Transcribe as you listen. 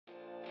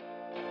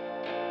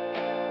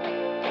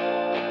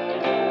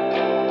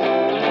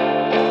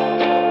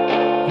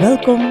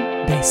Welkom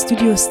bij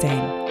Studio Stijn,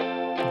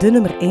 de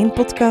nummer 1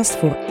 podcast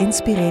voor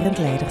inspirerend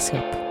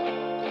leiderschap.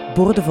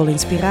 Boordevol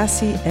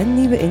inspiratie en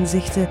nieuwe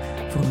inzichten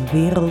voor een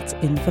wereld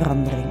in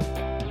verandering.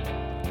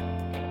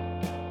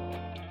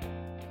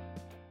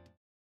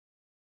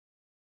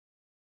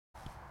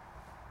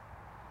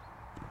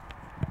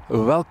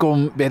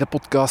 Welkom bij de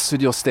podcast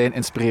Studio Stijn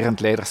Inspirerend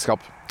Leiderschap.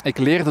 Ik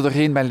leerde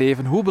doorheen mijn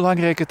leven hoe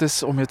belangrijk het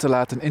is om je te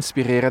laten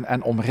inspireren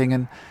en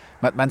omringen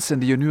met mensen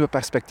die je nieuwe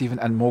perspectieven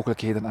en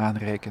mogelijkheden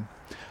aanreiken.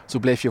 Zo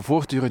blijf je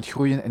voortdurend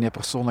groeien in je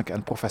persoonlijke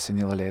en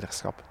professionele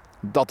leiderschap.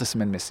 Dat is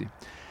mijn missie.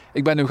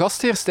 Ik ben uw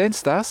gastheer Stijn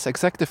Staes,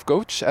 executive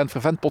coach en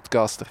fervent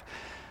podcaster.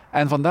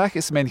 En vandaag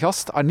is mijn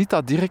gast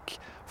Anita Dirk,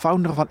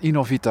 founder van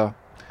Innovita.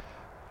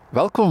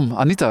 Welkom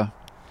Anita.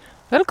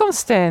 Welkom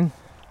Stijn.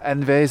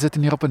 En wij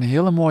zitten hier op een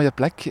hele mooie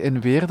plek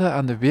in Weerde,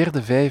 aan de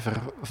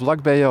Weerdevijver,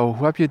 vlak bij jou.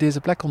 Hoe heb je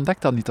deze plek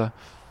ontdekt, Anita?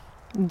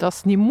 Dat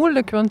is niet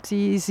moeilijk, want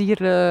die is hier,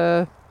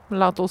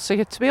 laten we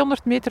zeggen,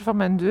 200 meter van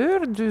mijn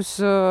deur.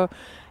 Dus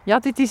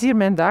dit is hier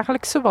mijn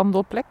dagelijkse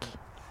wandelplek.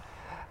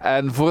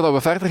 En voordat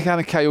we verder gaan,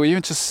 ik ga je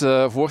eventjes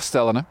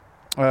voorstellen.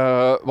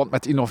 Want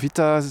met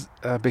Innovita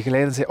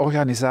begeleiden zij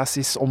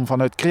organisaties om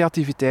vanuit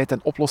creativiteit en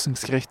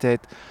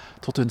oplossingsgerichtheid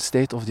tot hun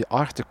state of the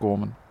art te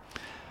komen.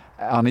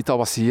 Anita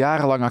was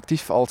jarenlang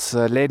actief als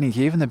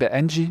leidinggevende bij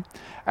Engie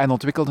en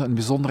ontwikkelde een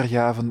bijzondere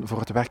gave voor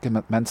het werken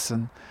met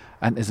mensen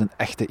en is een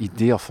echte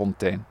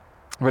ideeënfontein.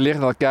 We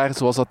leren elkaar,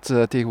 zoals dat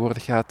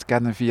tegenwoordig gaat,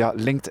 kennen via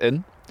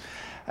LinkedIn.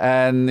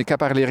 En ik heb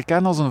haar leren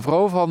kennen als een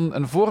vrouw van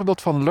een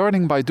voorbeeld van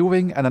learning by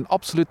doing en een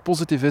absoluut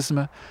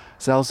positivisme,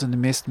 zelfs in de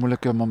meest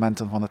moeilijke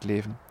momenten van het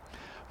leven.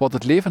 Wat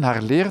het leven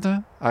haar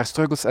leerde, haar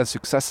struggles en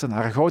successen,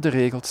 haar gouden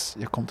regels,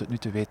 je komt het nu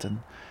te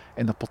weten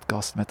in de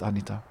podcast met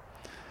Anita.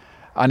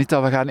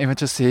 Anita, we gaan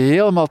eventjes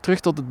helemaal terug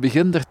tot het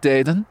begin der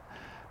tijden.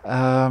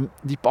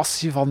 Die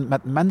passie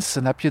met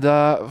mensen, heb je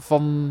dat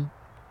van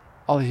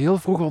al heel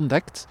vroeg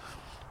ontdekt?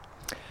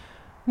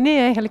 Nee,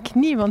 eigenlijk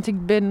niet, want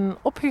ik ben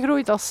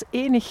opgegroeid als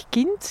enig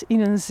kind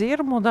in een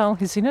zeer modaal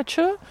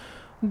gezinnetje.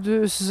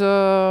 Dus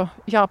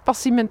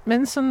passie met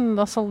mensen,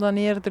 dat zal dan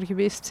eerder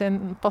geweest zijn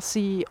een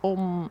passie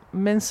om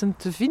mensen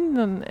te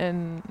vinden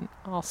en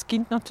als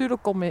kind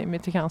natuurlijk om mee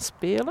te gaan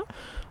spelen.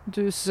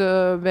 Dus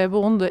wij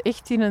woonden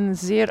echt in een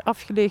zeer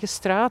afgelegen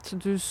straat,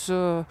 dus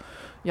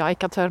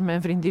ik had daar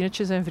mijn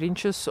vriendinnetjes en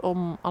vriendjes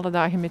om alle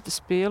dagen mee te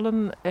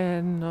spelen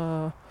en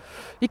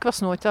ik was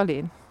nooit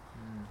alleen.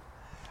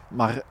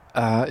 Maar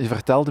je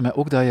vertelde mij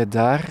ook dat je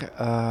daar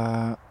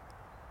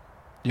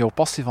jouw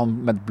passie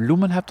met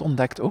bloemen hebt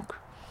ontdekt ook?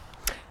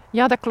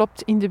 Ja, dat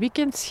klopt. In de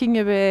weekends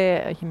gingen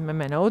wij, met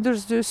mijn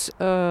ouders dus,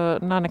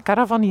 naar een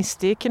caravan in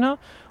Stekene.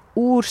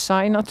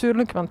 Oersaai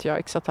natuurlijk, want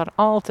ik zat daar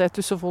altijd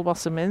tussen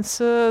volwassen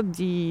mensen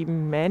die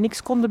mij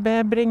niks konden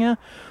bijbrengen.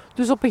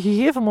 Dus op een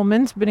gegeven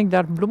moment ben ik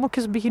daar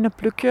bloemetjes beginnen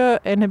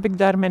plukken en heb ik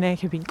daar mijn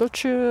eigen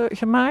winkeltje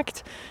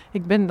gemaakt.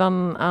 Ik ben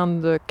dan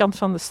aan de kant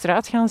van de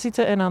straat gaan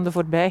zitten en aan de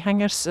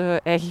voorbijgangers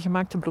eigen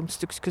gemaakte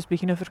bloemstukjes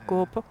beginnen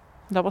verkopen.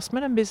 Dat was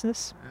mijn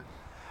business.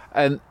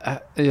 En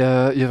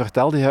je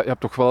vertelde, je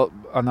hebt toch wel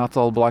een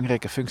aantal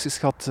belangrijke functies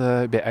gehad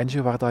bij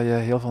Engie, waar dat je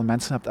heel veel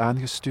mensen hebt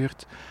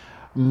aangestuurd.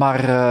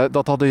 Maar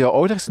dat hadden je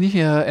ouders niet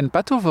in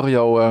petto voor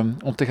jou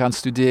om te gaan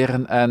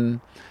studeren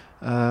en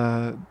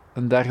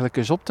een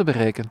dergelijke job te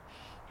bereiken?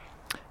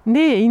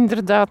 Nee,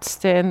 inderdaad,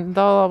 Stijn.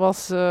 Dat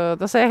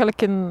is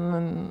eigenlijk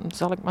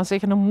zal ik maar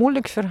zeggen, een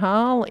moeilijk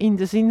verhaal in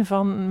de zin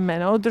van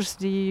mijn ouders,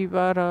 die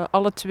waren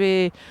alle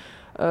twee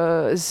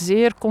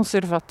zeer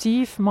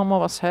conservatief. Mama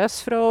was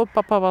huisvrouw,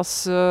 papa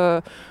was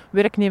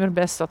werknemer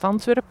bij Stad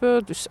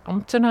Antwerpen, dus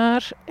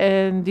ambtenaar.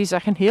 En die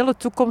zag een hele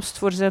toekomst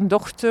voor zijn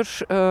dochter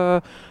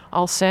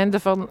als zijnde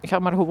van ga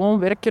maar gewoon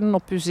werken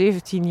op je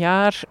 17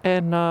 jaar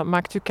en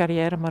maak je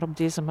carrière maar op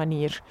deze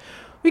manier.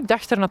 Ik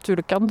dacht er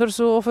natuurlijk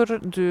anders over,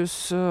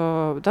 dus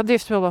dat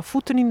heeft wel wat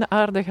voeten in de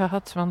aarde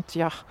gehad, want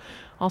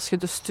als je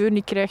de steun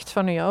niet krijgt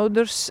van je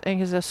ouders en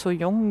je bent zo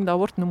jong, dat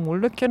wordt een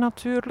moeilijke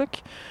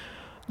natuurlijk.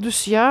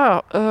 Dus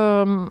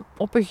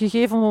op een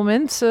gegeven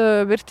moment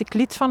werd ik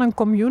lid van een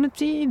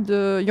community,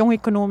 de Jong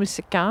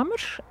Economische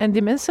Kamer. En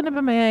die mensen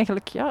hebben mij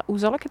eigenlijk, hoe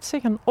zal ik het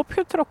zeggen,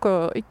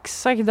 opgetrokken. Ik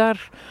zag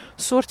daar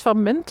een soort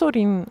van mentor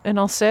in. En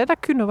als zij dat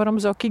kunnen, waarom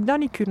zou ik dat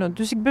niet kunnen?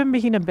 Dus ik ben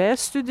beginnen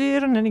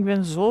bijstuderen en ik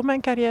ben zo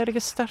mijn carrière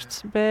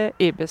gestart bij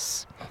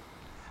EBES.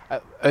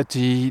 Uit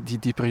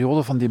die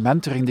periode van die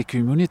mentoring, die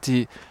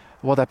community,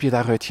 wat heb je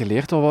daaruit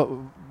geleerd?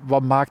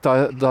 Wat maakt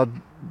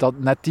dat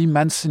net die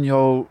mensen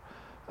jou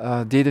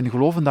deden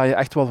geloven dat je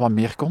echt wel wat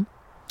meer kon?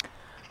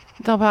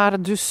 Dat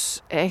waren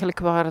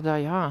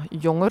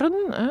jongeren.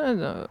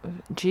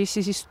 JC's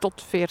is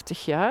tot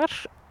 40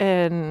 jaar.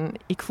 En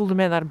ik voelde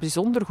mij daar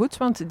bijzonder goed,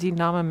 want die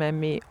namen mij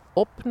mee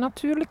op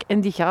natuurlijk.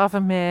 En die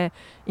gaven mij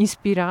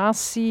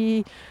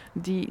inspiratie.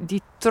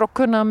 Die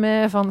trokken naar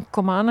mij van,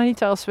 kom aan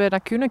Anita, als wij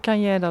dat kunnen,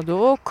 kan jij dat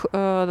ook.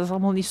 Dat is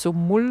allemaal niet zo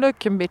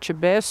moeilijk. Een beetje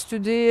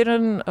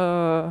bijstuderen.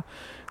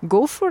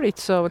 Go for it,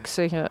 zou ik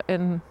zeggen.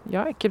 En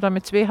ik heb dat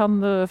met 2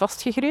 handen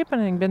vastgegrepen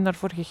en ik ben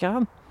daarvoor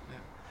gegaan.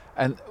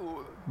 En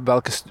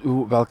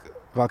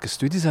welke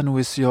studies en hoe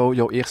is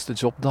jouw eerste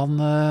job dan?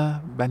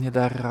 Ben je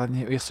daar aan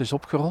je eerste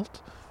job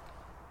gerold?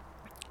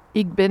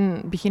 Ik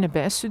ben beginnen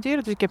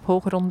bijstuderen, dus ik heb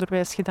hoger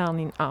onderwijs gedaan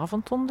in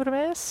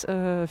avondonderwijs,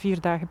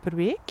 4 dagen per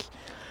week.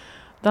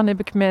 Dan heb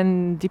ik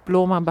mijn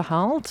diploma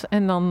behaald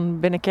en dan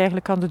ben ik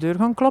eigenlijk aan de deur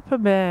gaan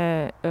kloppen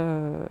bij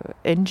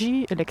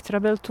Engie,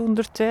 Electrabel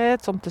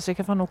toentertijd, om te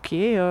zeggen van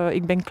oké,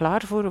 ik ben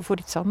klaar voor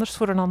iets anders,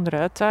 voor een andere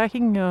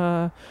uitdaging.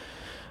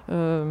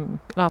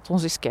 Laat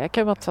ons eens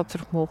kijken wat dat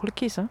er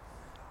mogelijk is. Hè.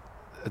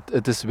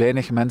 Het is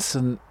weinig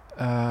mensen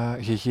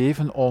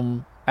gegeven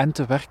om en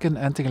te werken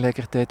en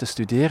tegelijkertijd te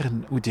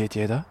studeren. Hoe deed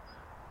jij dat?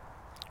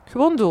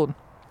 Gewoon doen.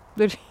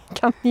 Ik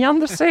kan het niet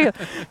anders zeggen.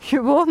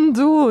 Gewoon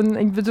doen.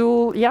 Ik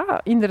bedoel,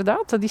 ja,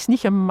 inderdaad, dat is niet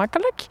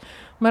gemakkelijk.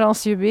 Maar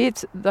als je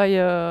weet dat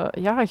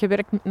je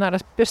werkt naar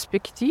een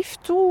perspectief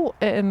toe.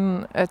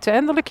 En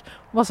uiteindelijk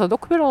was dat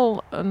ook weer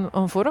al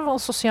een vorm van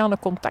sociale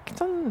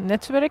contacten,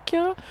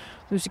 netwerken.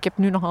 Dus ik heb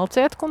nu nog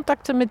altijd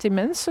contacten met die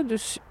mensen.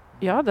 Dus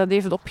ja, dat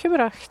heeft het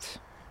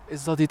opgebracht.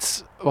 Is dat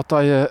iets wat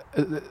je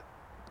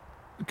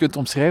kunt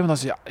omschrijven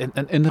als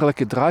een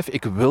innerlijke drive?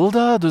 Ik wil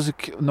dat, dus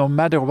no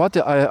matter what,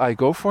 I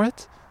go for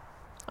it?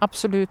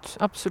 Absoluut,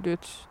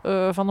 absoluut.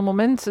 Van het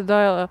moment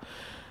dat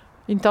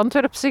in het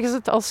Antwerp zeggen ze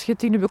het, als je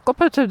het in je kop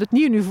hebt, heb je het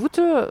niet in je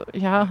voeten.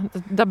 Ja,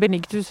 dat ben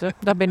ik dus. Hè.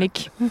 Dat ben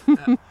ik.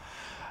 Ja.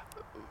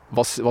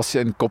 Was je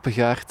een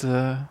koppengaard,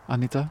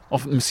 Anita?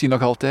 Of misschien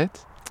nog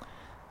altijd?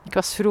 Ik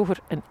was vroeger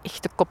een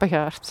echte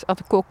koppengaard. Had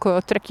ik ook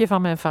een trekje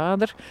van mijn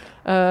vader.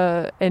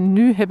 En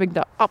nu heb ik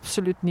dat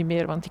absoluut niet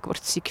meer, want ik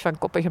word ziek van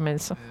koppige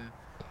mensen.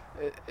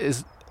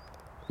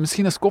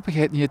 Misschien is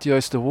koppigheid niet het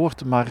juiste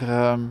woord, maar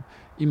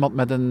iemand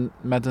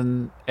met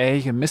een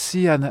eigen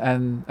missie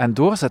en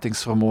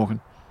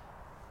doorzettingsvermogen.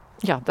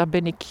 Ja, dat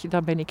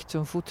ben ik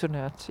ten voeten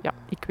uit. Ja,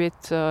 ik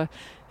weet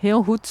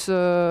heel goed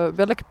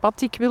welk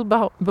pad ik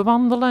wil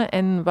bewandelen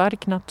en waar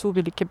ik naartoe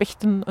wil. Ik heb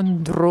echt een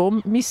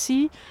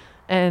droommissie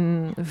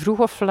en vroeg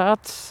of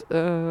laat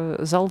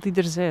zal die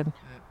er zijn.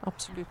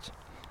 Absoluut.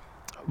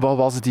 Wat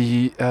was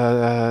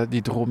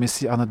die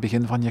droommissie aan het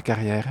begin van je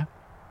carrière?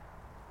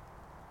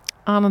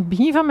 Aan het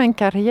begin van mijn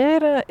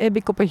carrière heb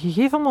ik op een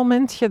gegeven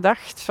moment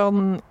gedacht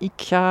van ik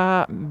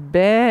ga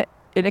bij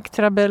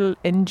Electrabel,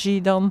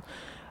 Engie dan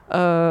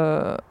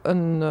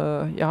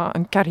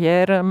een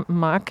carrière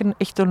maken,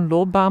 echt een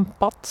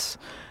loopbaanpad.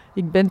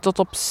 Ik ben tot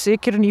op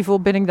zeker niveau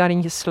ben ik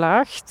daarin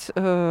geslaagd.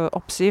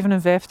 Op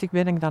 57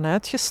 ben ik dan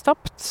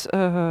uitgestapt,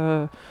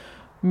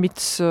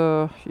 met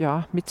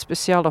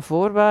speciale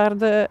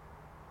voorwaarden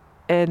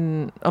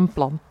en een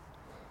plan.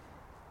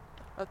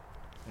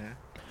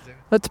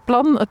 Het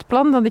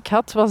plan dat ik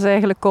had was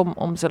eigenlijk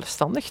om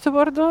zelfstandig te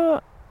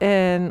worden.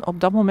 En op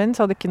dat moment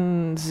had ik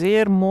een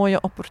zeer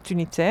mooie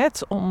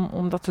opportuniteit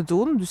om dat te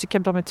doen. Dus ik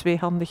heb dat met 2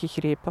 handen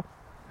gegrepen.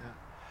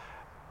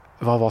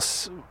 Ja.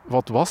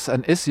 Wat was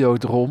en is jouw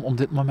droom op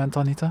dit moment,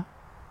 Anita?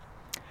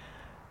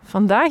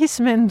 Vandaag is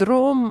mijn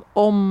droom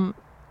om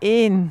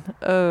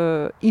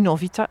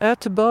Innovita uit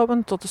te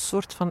bouwen tot een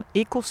soort van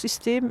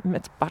ecosysteem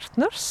met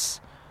partners.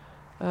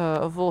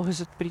 Volgens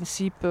het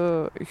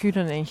principe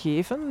gunnen en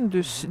geven.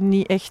 Dus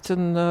niet echt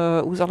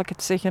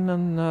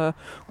een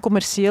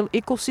commercieel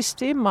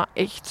ecosysteem, maar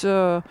echt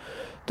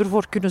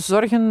ervoor kunnen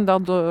zorgen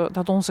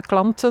dat onze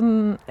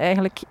klanten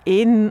eigenlijk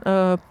 1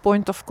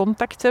 point of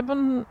contact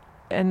hebben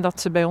en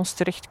dat ze bij ons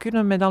terecht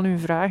kunnen met al hun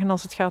vragen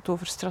als het gaat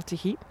over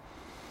strategie.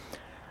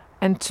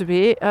 En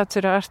 2,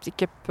 uiteraard, ik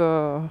heb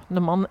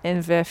een man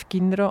en 5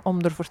 kinderen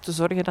om ervoor te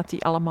zorgen dat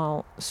die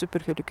allemaal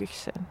supergelukkig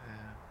zijn.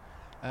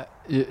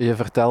 Je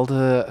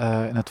vertelde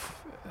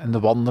in de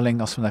wandeling,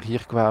 als we naar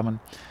hier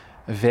kwamen,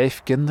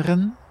 5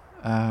 kinderen.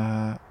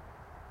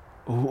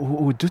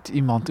 Hoe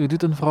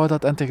doet een vrouw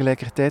dat en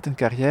tegelijkertijd een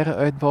carrière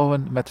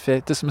uitbouwen met 5?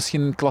 Het is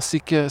misschien een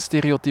klassieke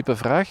stereotype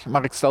vraag,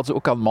 maar ik stel ze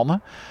ook aan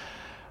mannen.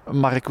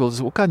 Maar ik wil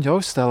ze ook aan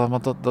jou stellen,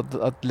 want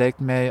dat lijkt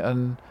mij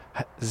een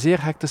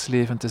zeer hectisch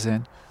leven te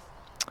zijn.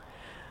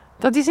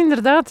 Dat is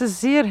inderdaad een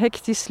zeer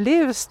hectisch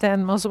leven,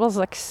 Stijn. Maar zoals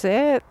ik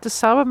zei,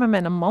 samen met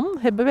mijn man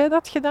hebben wij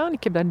dat gedaan.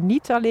 Ik heb dat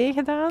niet alleen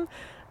gedaan.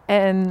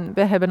 En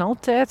wij hebben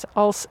altijd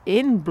als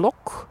 1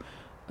 blok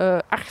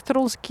achter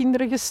onze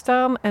kinderen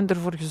gestaan en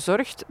ervoor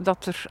gezorgd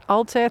dat er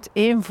altijd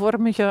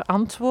eenvormige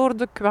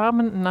antwoorden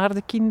kwamen naar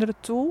de kinderen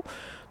toe.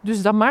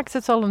 Dus dat maakt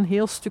het al een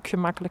heel stuk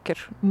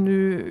gemakkelijker.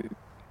 Nu,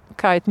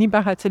 ik ga het niet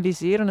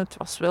bagatelliseren. Het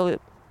was wel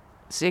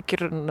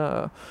zeker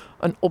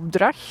een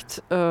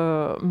opdracht,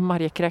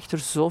 maar je krijgt er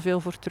zoveel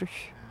voor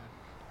terug.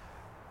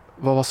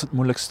 Wat was het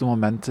moeilijkste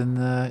moment in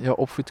jouw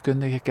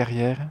opvoedkundige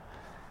carrière?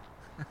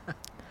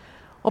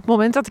 Op het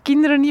moment dat de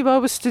kinderen niet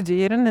wouden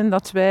studeren en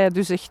dat wij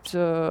dus echt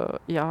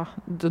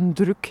de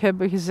druk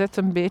hebben gezet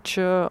een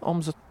beetje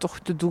om ze toch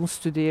te doen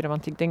studeren.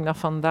 Want ik denk dat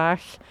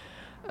vandaag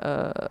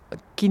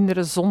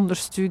kinderen zonder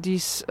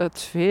studies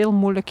het veel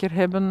moeilijker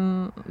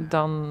hebben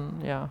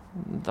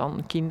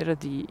dan kinderen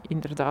die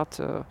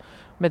inderdaad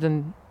met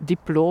een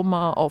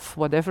diploma of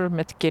whatever,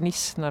 met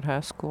kennis naar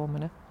huis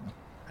komen. Hè.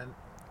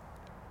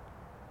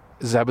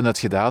 Ze hebben het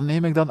gedaan,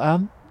 neem ik dan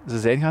aan. Ze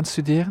zijn gaan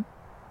studeren.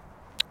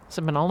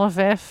 Ze hebben alle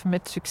 5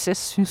 met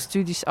succes hun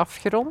studies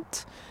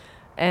afgerond.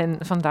 En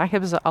vandaag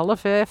hebben ze alle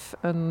 5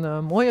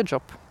 een mooie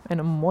job en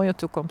een mooie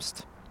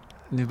toekomst.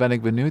 Nu ben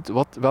ik benieuwd,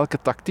 welke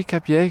tactiek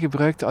heb jij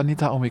gebruikt,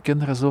 Anita, om je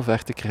kinderen zo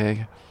ver te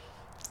krijgen?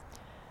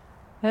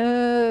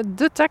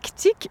 De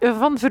tactiek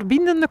van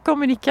verbindende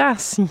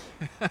communicatie.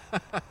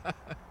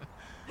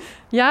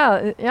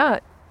 Ja,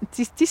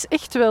 het is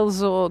echt wel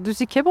zo.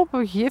 Dus ik heb op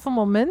een gegeven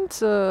moment,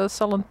 het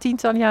is al een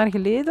 10-tal jaar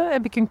geleden,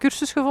 heb ik een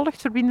cursus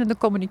gevolgd, verbindende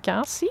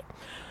communicatie.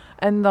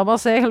 En dat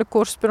was eigenlijk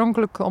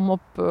oorspronkelijk om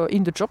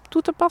in de job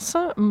toe te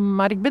passen,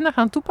 maar ik ben dat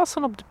gaan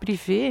toepassen op de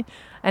privé.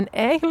 En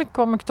eigenlijk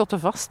kwam ik tot de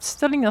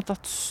vaststelling dat dat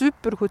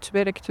supergoed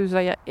werkt. Dus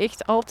dat je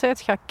echt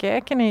altijd gaat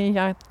kijken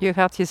en je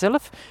gaat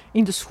jezelf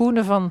in de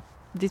schoenen van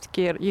dit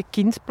keer je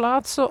kind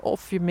plaatsen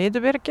of je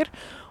medewerker,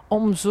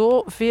 om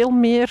zo veel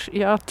meer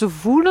te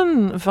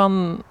voelen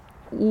van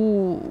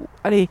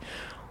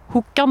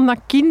hoe kan dat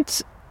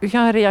kind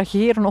gaan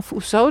reageren of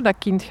hoe zou dat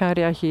kind gaan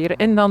reageren.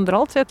 En dan er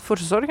altijd voor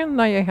zorgen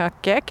dat je gaat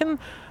kijken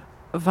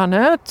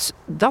vanuit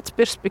dat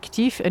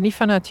perspectief en niet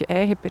vanuit je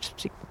eigen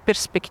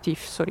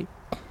perspectief. Sorry.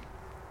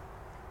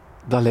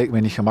 Dat lijkt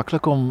mij niet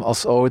gemakkelijk om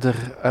als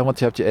ouder, want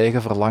je hebt je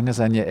eigen verlangens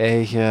en je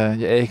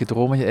eigen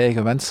dromen, je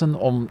eigen wensen,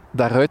 om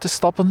daaruit te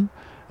stappen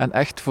en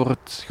echt voor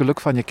het geluk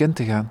van je kind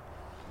te gaan.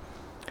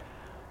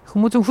 Je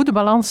moet een goede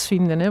balans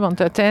vinden, hè?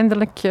 Want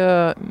uiteindelijk,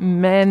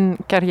 mijn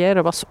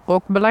carrière was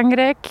ook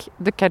belangrijk.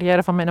 De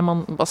carrière van mijn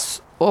man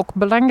was ook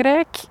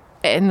belangrijk.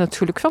 En het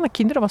geluk van de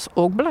kinderen was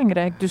ook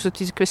belangrijk. Dus het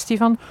is een kwestie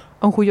van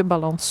een goede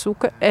balans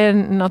zoeken.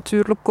 En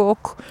natuurlijk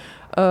ook,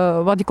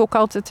 wat ik ook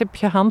altijd heb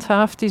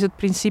gehandhaafd, is het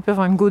principe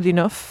van good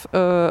enough.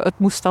 Het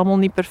moest allemaal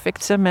niet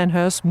perfect zijn. Mijn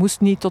huis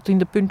moest niet tot in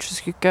de puntjes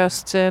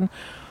gekuist zijn.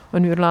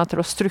 Een uur later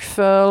was het terug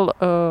vuil.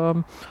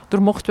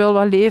 Er mocht wel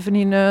wat leven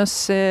in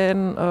huis zijn.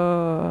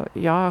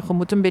 Je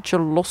moet een beetje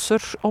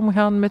losser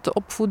omgaan met de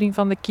opvoeding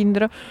van de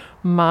kinderen.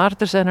 Maar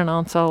er zijn een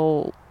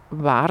aantal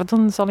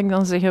waarden, zal ik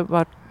dan zeggen,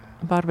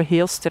 waar we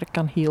heel sterk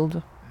aan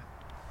hielden.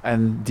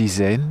 En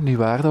die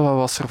waarden, wat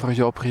was er voor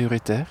jou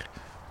prioritair?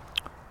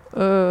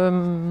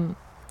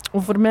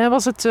 Voor mij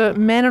was het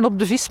mijnen op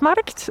de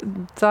vismarkt.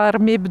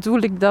 Daarmee bedoel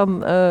ik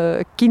dan,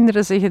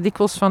 kinderen zeggen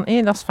dikwijls van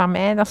dat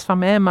is van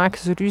mij, maken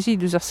ze ruzie.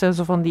 Dus dat zijn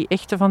zo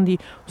van die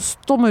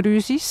stomme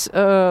ruzies.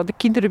 De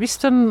kinderen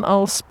wisten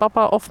als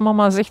papa of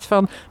mama zegt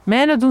van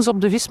mijnen doen ze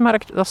op de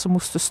vismarkt, dat ze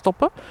moesten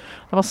stoppen.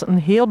 Dat was een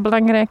heel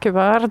belangrijke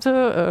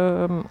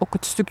waarde. Ook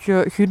het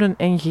stukje gunnen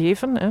en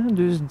geven, hè.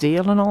 Dus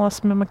delen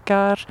alles met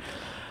elkaar.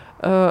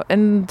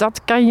 En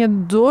dat kan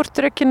je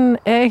doortrekken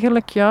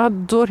eigenlijk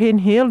doorheen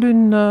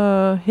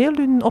heel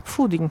hun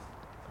opvoeding.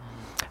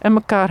 En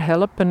elkaar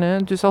helpen. Hè.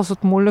 Dus als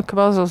het moeilijk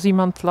was, als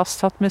iemand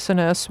last had met zijn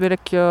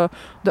huiswerk,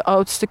 de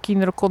oudste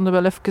kinderen konden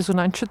wel even een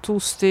handje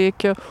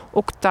toesteken.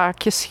 Ook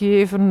taakjes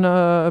geven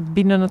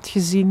binnen het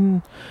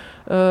gezin.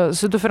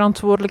 Ze de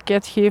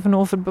verantwoordelijkheid geven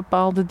over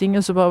bepaalde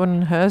dingen. Ze wouden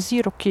een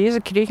huisdier. Oké,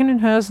 ze kregen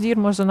hun huisdier,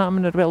 maar ze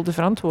namen er wel de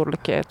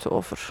verantwoordelijkheid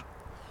over.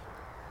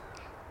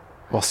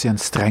 Was je een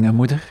strenge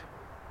moeder?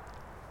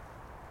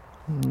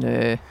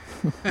 Nee.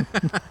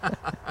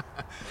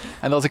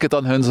 En als ik het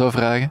aan hun zou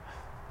vragen?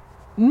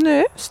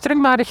 Nee,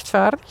 streng maar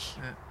rechtvaardig.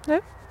 Nee.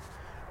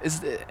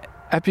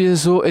 Heb je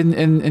zo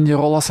in je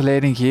rol als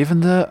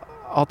leidinggevende,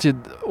 had je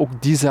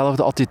ook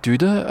diezelfde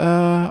attitude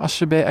als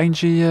je bij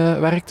Engie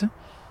werkte?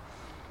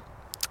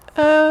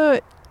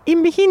 In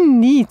het begin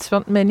niet,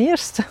 want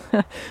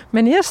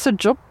mijn eerste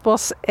job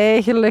was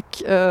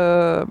eigenlijk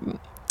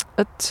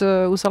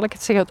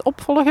het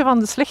opvolgen van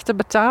de slechte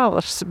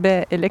betalers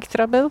bij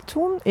Electrabel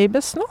toen,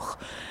 EBES nog.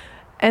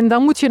 En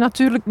dan moet je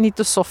natuurlijk niet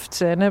te soft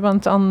zijn, hè,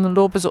 want dan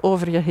lopen ze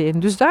over je heen.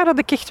 Dus daar had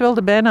ik echt wel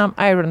de bijnaam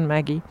Iron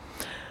Maggie.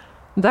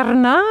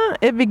 Daarna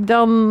heb ik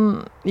dan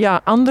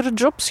andere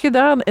jobs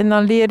gedaan en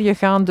dan leer je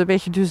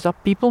gaandeweg dus dat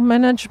people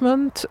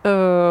management.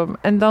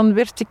 En dan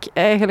werd ik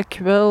eigenlijk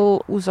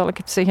wel,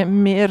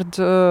 meer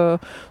de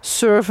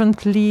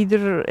servant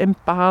leader,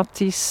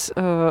 empathisch.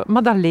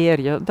 Maar dat leer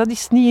je. Dat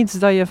is niet iets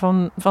dat je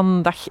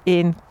van dag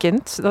 1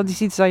 kent. Dat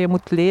is iets dat je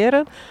moet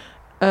leren.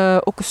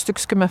 Ook een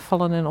stukje met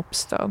vallen en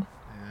opstaan.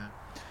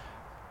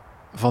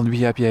 Van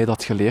wie heb jij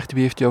dat geleerd?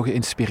 Wie heeft jou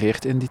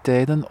geïnspireerd in die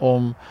tijden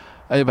om...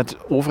 Je bent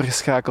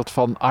overgeschakeld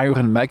van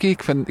Iron Maggie.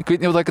 Ik weet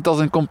niet of ik het als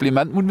een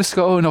compliment moet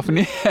beschouwen of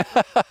niet.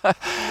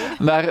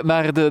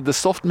 naar de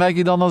soft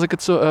Maggie dan, als ik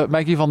het zo...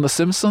 Maggie van The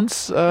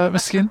Simpsons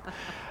misschien.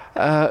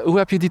 Hoe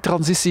heb je die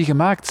transitie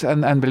gemaakt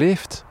en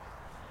beleefd?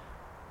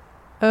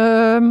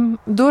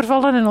 Door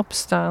vallen en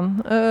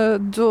opstaan.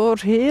 Door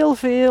heel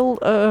veel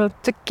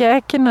te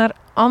kijken naar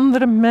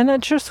andere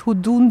managers. Hoe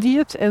doen die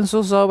het? En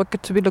zo zou ik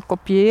het willen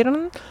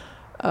kopiëren.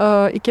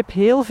 Ik heb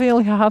heel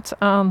veel gehad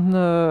aan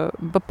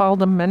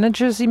bepaalde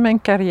managers in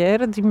mijn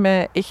carrière die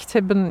mij echt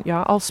hebben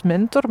als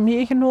mentor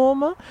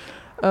meegenomen.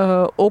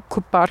 Ook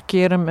een paar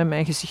keren met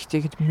mijn gezicht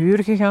tegen de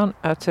muur gegaan,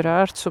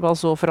 uiteraard,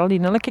 zoals overal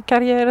in elke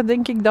carrière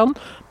denk ik dan.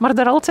 Maar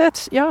daar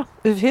altijd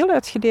veel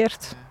uit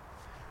geleerd.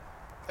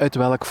 Uit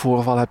welk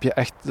voorval heb je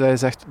echt, dat je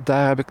zegt,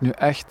 daar heb ik nu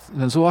echt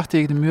zo hard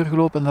tegen de muur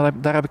gelopen en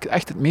daar heb ik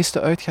echt het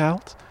meeste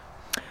uitgehaald?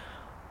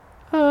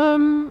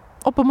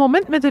 Op het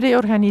moment met de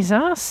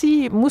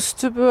reorganisatie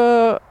moesten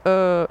we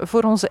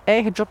voor onze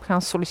eigen job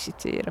gaan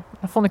solliciteren.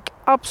 Dat vond ik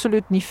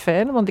absoluut niet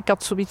fijn, want ik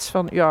had zoiets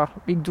van, ja,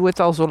 ik doe het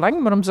al zo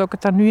lang, waarom zou ik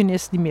het dan nu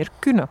ineens niet meer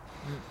kunnen?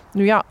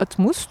 Nu ja, het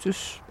moest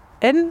dus.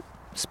 En,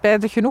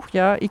 spijtig genoeg,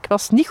 ja, ik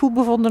was niet goed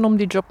bevonden om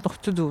die job nog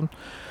te doen.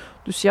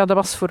 Dus ja, dat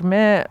was voor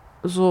mij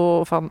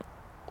zo van,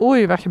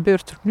 oei, wat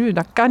gebeurt er nu?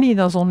 Dat kan niet,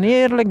 dat is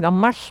oneerlijk, dat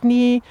mag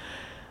niet.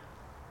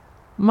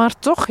 Maar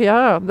toch,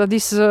 ja, dat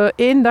is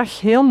 1 dag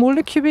heel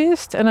moeilijk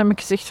geweest. En dan heb ik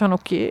gezegd van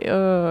oké,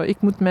 ik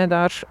moet mij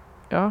daar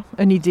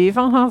een idee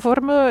van gaan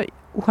vormen.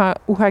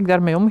 Hoe ga ik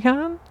daarmee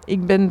omgaan?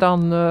 Ik ben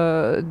dan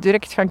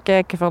direct gaan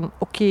kijken van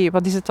oké,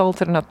 wat is het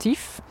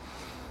alternatief?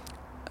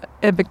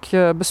 Heb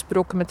ik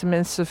besproken met de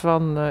mensen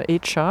van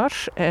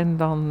HR. En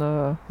dan,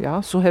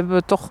 zo hebben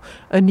we toch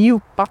een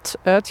nieuw pad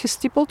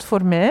uitgestippeld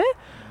voor mij.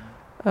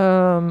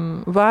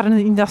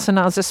 Waarin dat ze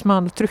na 6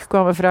 maanden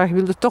terugkwamen vragen,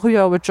 wilde toch uw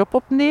oude job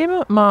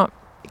opnemen? Maar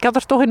ik had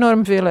er toch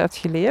enorm veel uit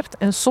geleerd.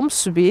 En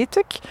soms weet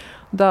ik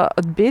dat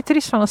het beter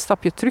is van een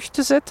stapje terug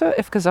te zetten,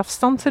 even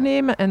afstand te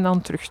nemen en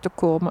dan terug te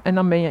komen. En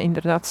dan ben je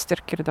inderdaad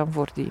sterker dan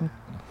voordien.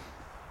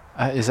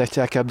 Je zegt,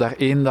 ja, ik heb daar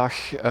 1 dag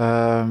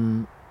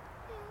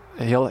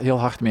heel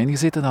hard mee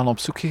ingezeten en dan op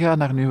zoek gegaan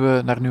naar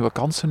nieuwe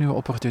kansen, nieuwe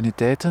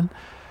opportuniteiten.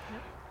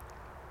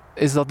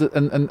 Is dat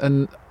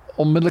een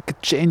onmiddellijke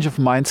change of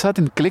mindset,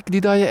 een klik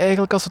die dat je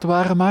eigenlijk als het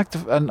ware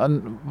maakt?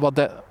 En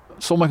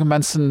sommige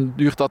mensen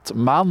duurt dat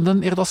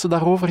maanden eer dat ze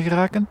daarover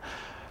geraken.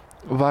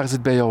 Waar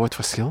zit bij jou het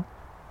verschil?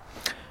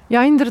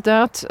 Ja,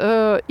 inderdaad.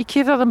 Ik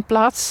geef dat een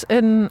plaats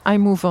en I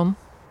move on.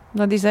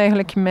 Dat is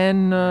eigenlijk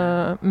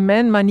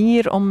mijn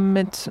manier om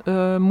met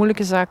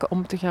moeilijke zaken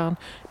om te gaan.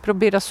 Ik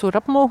probeer dat zo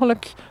rap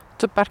mogelijk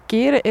te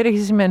parkeren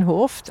ergens in mijn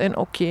hoofd.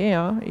 En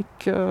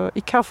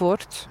ik ga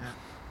voort. Ja.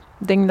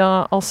 Ik denk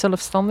dat als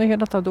zelfstandige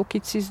dat ook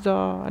iets is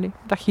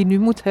dat je nu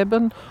moet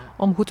hebben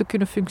om goed te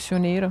kunnen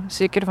functioneren.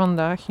 Zeker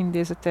vandaag, in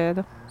deze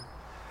tijden.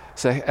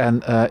 Zeg,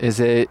 en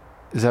ze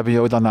hebben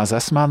jou dan na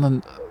 6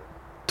 maanden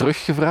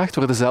teruggevraagd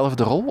voor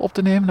dezelfde rol op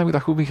te nemen, heb ik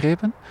dat goed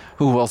begrepen?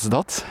 Hoe was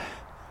dat?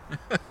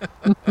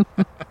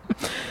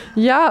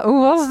 Ja,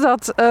 hoe was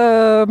dat?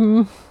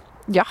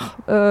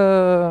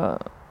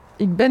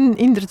 Ik ben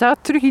inderdaad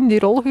terug in die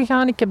rol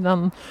gegaan. Ik heb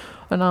dan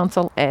een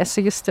aantal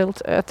eisen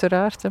gesteld,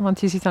 uiteraard, want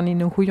je zit dan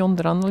in een goede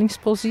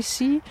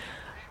onderhandelingspositie.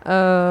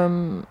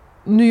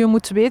 Nu, je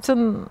moet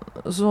weten,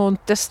 zo'n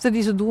testen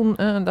die ze doen,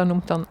 dat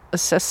noemt dan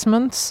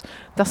assessments,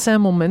 dat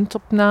zijn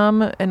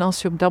momentopnamen. En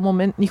als je op dat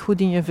moment niet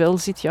goed in je vel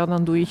zit, ja,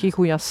 dan doe je geen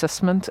goed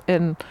assessment.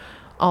 En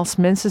als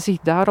mensen zich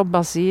daarop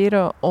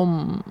baseren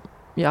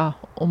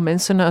om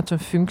mensen uit een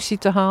functie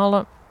te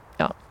halen,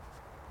 ja,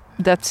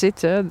 that's it,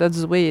 that's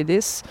the way it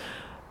is.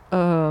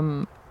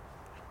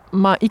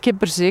 Maar ik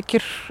heb er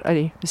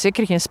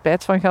zeker geen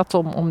spijt van gehad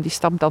om die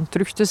stap dan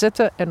terug te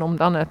zetten en om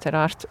dan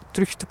uiteraard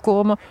terug te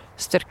komen,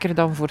 sterker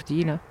dan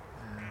voordien.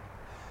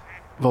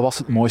 Wat was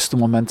het mooiste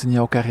moment in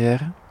jouw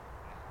carrière?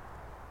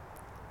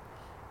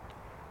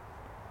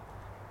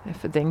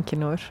 Even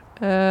denken hoor.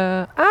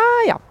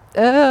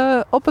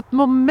 Op het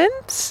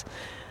moment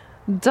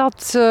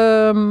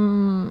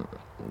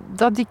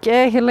dat ik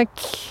eigenlijk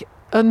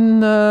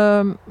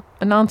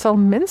een aantal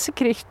mensen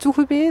kreeg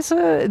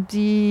toegewezen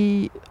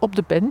die op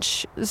de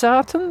bench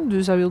zaten.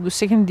 Dus dat wil dus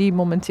zeggen die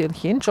momenteel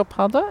geen job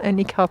hadden. En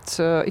ik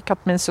had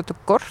mensen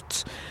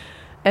tekort.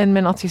 En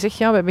men had gezegd,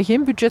 ja, we hebben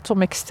geen budget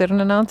om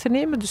externen aan te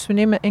nemen. Dus we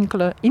nemen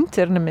enkele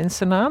interne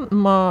mensen aan.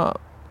 Maar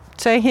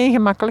het zijn geen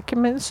gemakkelijke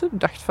mensen. Ik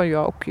dacht van,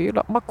 ja, oké,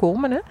 laat maar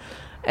komen, hè.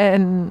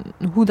 En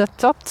hoe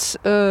dat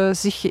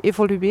zich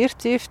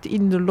geëvolueerd heeft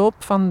in de loop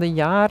van de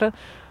jaren,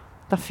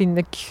 dat vind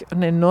ik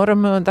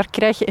daar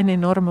krijg je een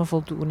enorme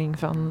voldoening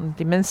van.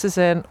 Die mensen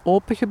zijn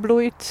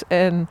opengebloeid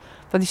en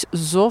dat is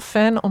zo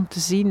fijn om te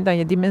zien dat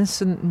je die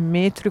mensen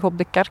mee terug op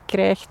de kar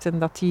krijgt en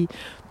dat die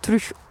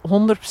terug 100%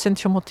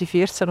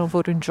 gemotiveerd zijn om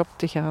voor hun job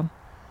te gaan.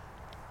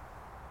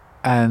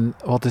 En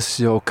wat is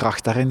jouw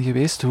kracht daarin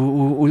geweest?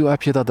 Hoe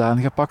heb je dat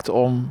aangepakt?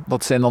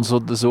 Dat zijn dan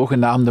de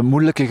zogenaamde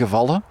moeilijke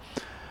gevallen,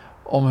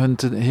 om hun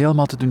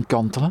helemaal te doen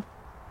kantelen?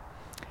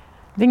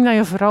 Ik denk dat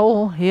je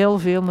vooral heel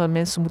veel naar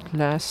mensen moet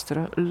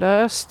luisteren.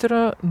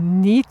 Luisteren,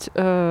 niet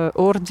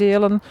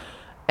oordelen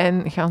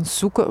en gaan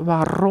zoeken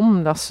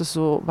waarom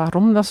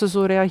dat ze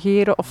zo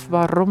reageren of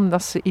waarom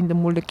dat ze in de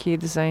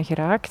moeilijkheden zijn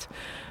geraakt.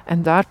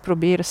 En daar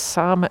proberen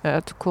samen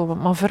uit te komen.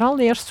 Maar vooral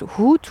eerst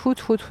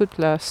goed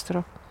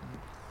luisteren.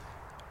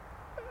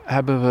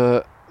 Hebben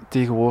we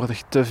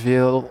tegenwoordig te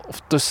veel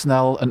of te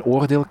snel een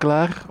oordeel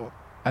klaar?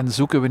 En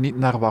zoeken we niet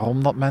naar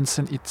waarom dat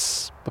mensen een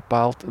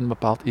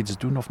bepaald iets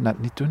doen of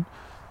net niet doen?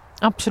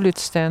 Absoluut,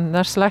 Stijn.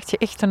 Daar slaagt je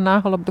echt een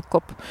nagel op de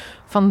kop.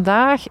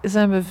 Vandaag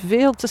zijn we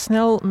veel te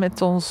snel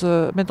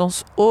met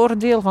ons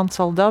oordeel van het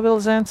zal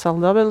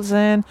dat wel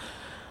zijn.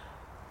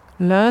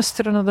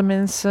 Luisteren naar de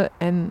mensen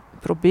en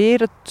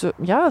proberen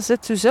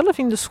zet jezelf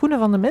in de schoenen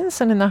van de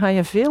mensen en dan ga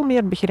je veel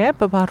meer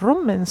begrijpen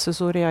waarom mensen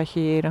zo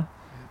reageren.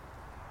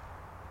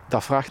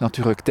 Dat vraagt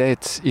natuurlijk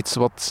tijd. Iets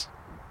wat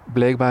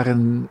blijkbaar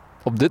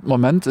op dit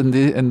moment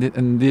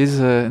in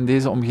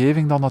deze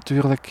omgeving dan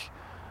natuurlijk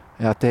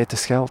ja, tijd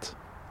is geld.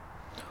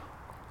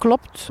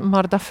 Klopt,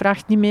 maar dat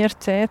vraagt niet meer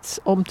tijd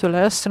om te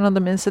luisteren naar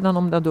de mensen dan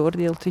om dat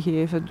oordeel te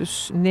geven.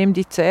 Dus neem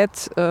die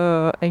tijd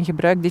en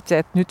gebruik die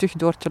tijd nuttig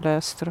door te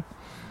luisteren.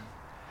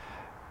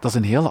 Dat is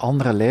een heel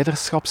andere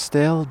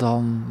leiderschapsstijl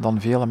dan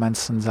vele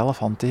mensen zelf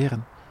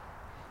hanteren.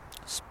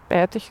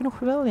 Spijtig genoeg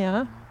wel,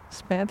 ja.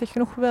 Spijtig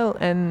genoeg wel.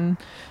 En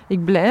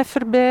ik blijf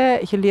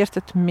erbij, je leert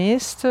het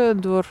meeste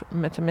door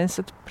met de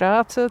mensen te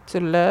praten,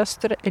 te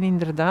luisteren en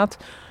inderdaad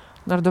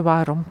naar de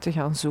waarom te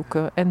gaan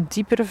zoeken. En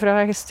diepere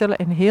vragen stellen.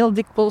 En heel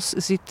dikwijls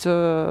zit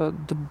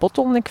de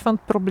bottleneck van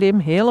het probleem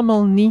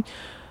helemaal niet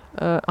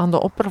aan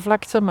de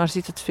oppervlakte, maar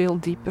zit het veel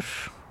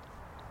dieper.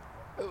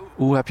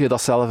 Hoe heb je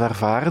dat zelf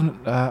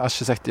ervaren? Als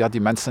je zegt, ja,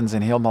 die mensen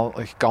zijn helemaal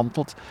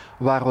gekanteld.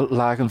 Waar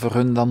lagen voor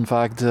hun dan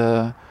vaak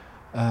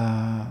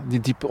die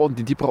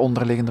dieper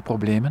onderliggende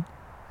problemen?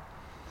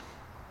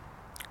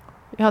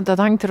 Ja, dat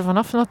hangt er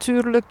vanaf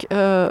natuurlijk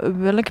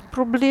welk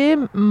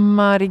probleem.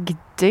 Maar ik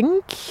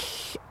denk,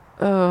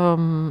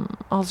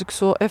 als ik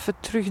zo even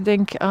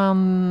terugdenk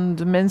aan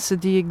de mensen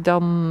die ik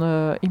dan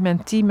in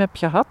mijn team heb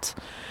gehad,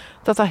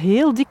 dat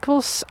heel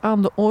dikwijls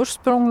aan de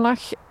oorsprong lag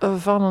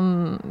van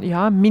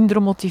een mindere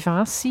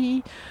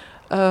motivatie,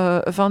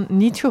 van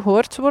niet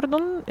gehoord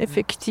worden,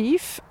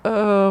 effectief.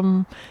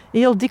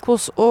 Heel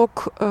dikwijls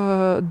ook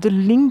de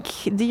link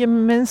die je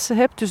met mensen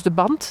hebt, dus de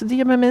band die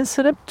je met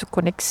mensen hebt, de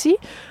connectie.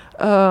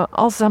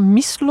 Als dat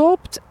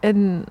misloopt,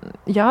 en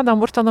ja, dan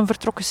wordt dat een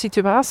vertrokken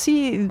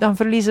situatie, dan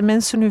verliezen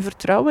mensen hun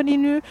vertrouwen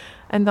in u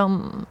en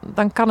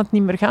dan kan het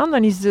niet meer gaan,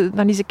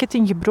 dan is de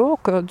ketting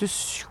gebroken.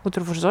 Dus je moet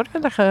ervoor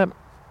zorgen dat je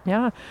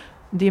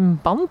die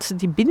band,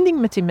 die binding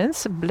met die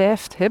mensen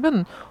blijft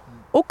hebben.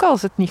 Ook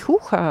als het niet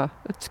goed gaat.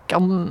 Het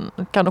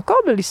kan ook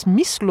al wel eens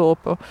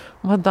mislopen.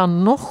 Maar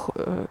dan nog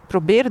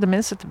proberen de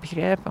mensen te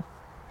begrijpen.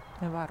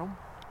 En waarom?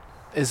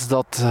 Is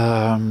dat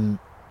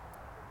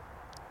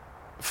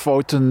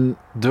fouten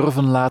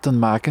durven laten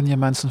maken? Je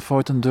mensen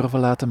fouten durven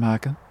laten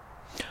maken?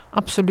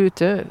 Absoluut.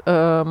 Hè.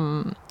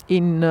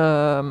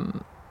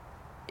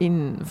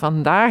 In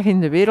vandaag in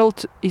de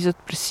wereld is het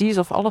precies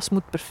of alles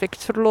moet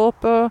perfect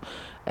verlopen.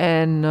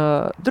 En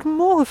er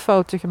mogen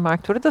fouten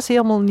gemaakt worden. Dat is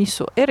helemaal niet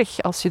zo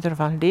erg als je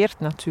ervan leert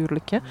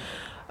natuurlijk. Hè.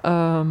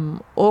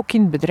 Ook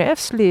in het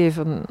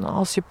bedrijfsleven,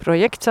 als je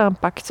project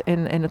aanpakt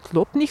en het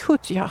loopt niet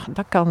goed, ja,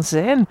 dat kan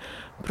zijn.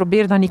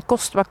 Probeer dan niet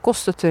kost wat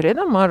kost te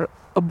redden, maar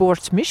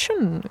abort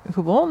mission.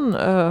 Gewoon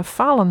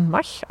falen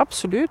mag,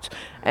 absoluut.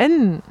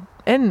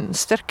 En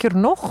sterker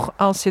nog,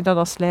 als je dat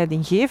als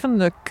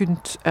leidinggevende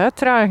kunt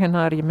uitdragen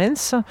naar je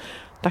mensen,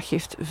 dat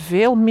geeft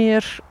veel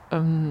meer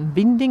een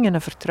binding en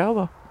een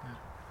vertrouwen.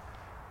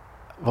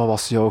 Wat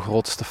was jouw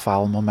grootste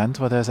faalmoment?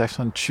 Waar hij zegt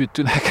van,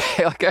 toen heb ik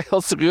eigenlijk echt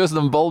al serieus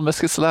een bal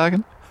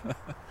misgeslagen?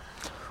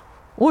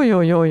 Oei.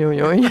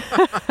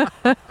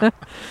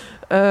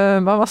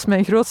 Wat was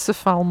mijn grootste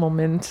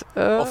faalmoment?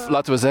 Of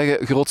laten we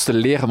zeggen, grootste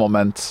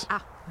leermoment.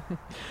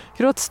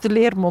 Grootste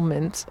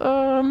leermoment.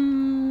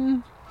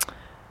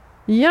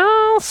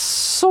 Ja,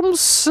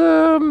 soms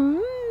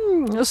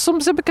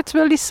heb ik het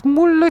wel eens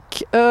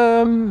moeilijk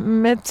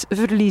met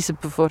verliezen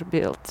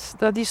bijvoorbeeld.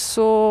 Dat is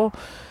zo...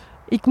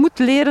 Ik moet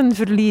leren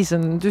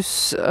verliezen.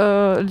 Dus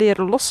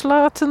leren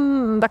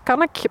loslaten, dat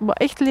kan ik. Maar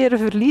echt leren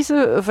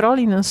verliezen, vooral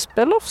in een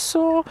spel of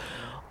zo.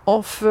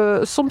 Of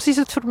soms is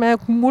het voor mij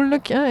ook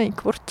moeilijk. Hè. Ik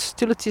word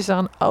stilletjes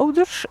aan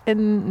ouder.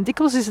 En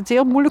dikwijls is het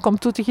heel moeilijk om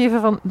toe te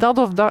geven van dat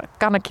of dat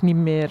kan ik niet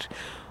meer.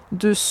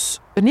 Dus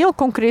een heel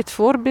concreet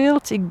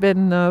voorbeeld. Ik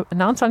ben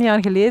een aantal jaar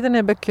geleden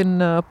heb ik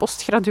een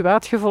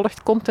postgraduaat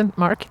gevolgd, content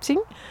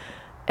marketing.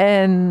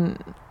 En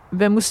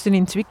wij moesten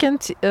in het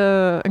weekend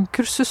een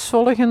cursus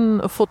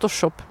volgen,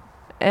 Photoshop.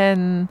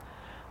 En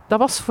dat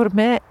was voor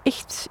mij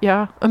echt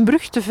een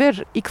brug te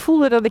ver. Ik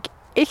voelde dat ik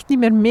echt niet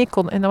meer mee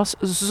kon. En dat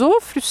was zo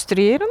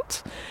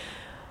frustrerend.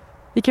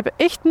 Ik heb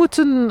echt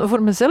moeten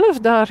voor mezelf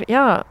daar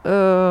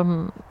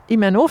in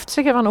mijn hoofd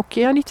zeggen van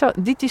oké, Anita,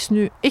 dit is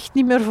nu echt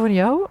niet meer voor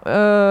jou.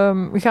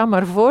 Ga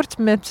maar voort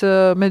met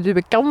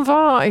uw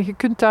Canva. Je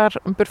kunt daar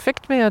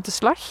perfect mee uit de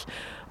slag.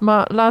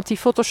 Maar laat die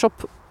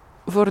Photoshop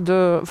voor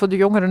de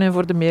jongeren en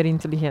voor de meer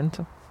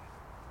intelligenten.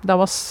 Dat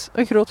was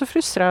een grote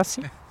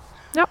frustratie.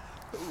 Ja.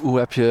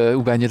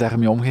 Hoe ben je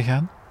daarmee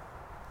omgegaan?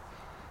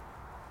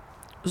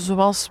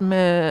 Zoals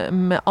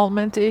met al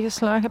mijn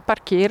tegenslagen,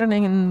 parkeren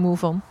en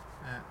move on.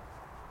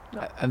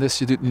 Ja. En dus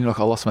je doet nu nog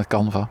alles met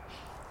Canva?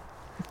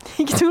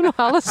 Ik doe nog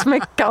alles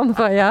met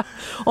Canva, ja.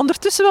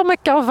 Ondertussen wel met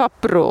Canva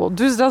Pro.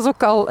 Dus dat is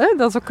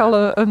ook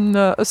al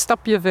een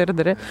stapje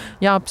verder. Hè.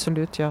 Ja,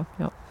 absoluut, ja.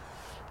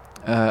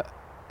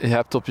 Je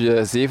hebt op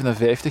je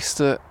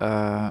 57ste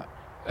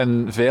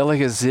een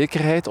veilige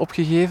zekerheid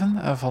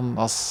opgegeven, van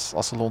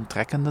als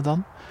loontrekkende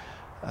dan.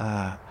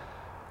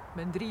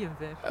 Mijn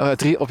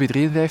 53. Op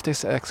je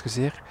 53ste,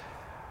 excuseer.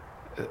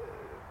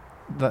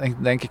 Dan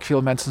denk ik,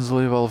 veel mensen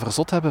zullen je wel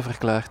verzot hebben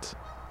verklaard.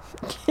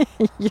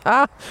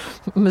 Ja,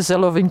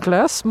 mezelf in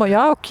kluis. Maar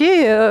ja,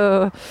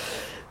 oké.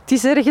 Het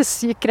is ergens,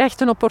 je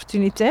krijgt een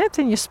opportuniteit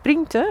en je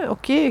springt.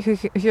 Oké,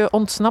 je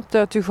ontsnapt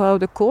uit je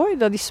gouden kooi,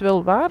 dat is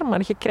wel waar,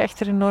 maar je krijgt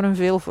er enorm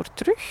veel voor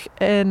terug.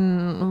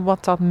 En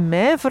wat dat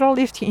mij vooral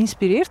heeft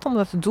geïnspireerd om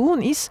dat te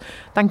doen is,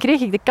 dan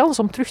kreeg ik de kans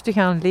om terug te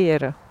gaan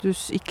leren.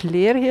 Dus ik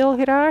leer heel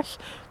graag.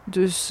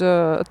 Dus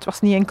het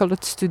was niet enkel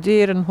het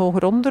studeren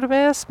hoger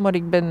onderwijs, maar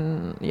ik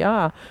ben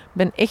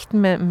echt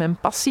mijn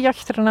passie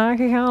achterna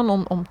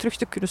gegaan om terug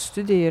te kunnen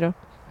studeren.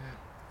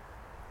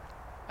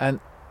 En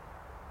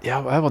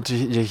ja, want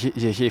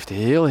je geeft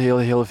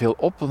heel veel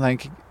op. Dan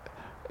denk ik,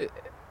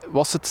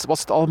 was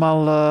het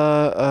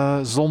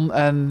allemaal zon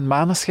en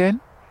maneschijn?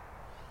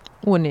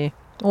 Oh nee,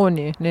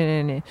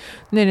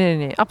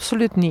 nee,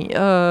 absoluut niet.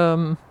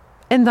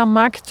 En dat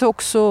maakt het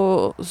ook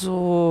zo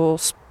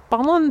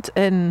spannend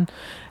en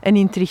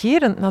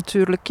intrigerend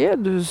natuurlijk.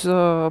 Hè. Dus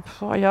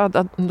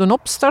de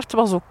opstart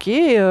was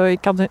oké.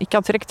 Ik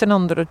had direct een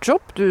andere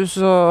job. Dus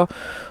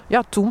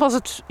toen was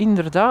het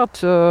inderdaad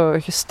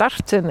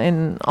gestart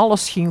en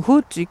alles ging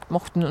goed. Ik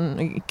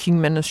ging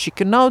met een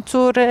chique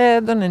auto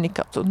rijden en ik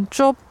had een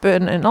job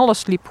en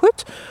alles liep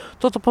goed.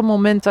 Tot op een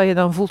moment dat je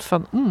dan voelt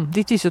van,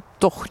 dit is het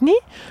toch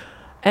niet.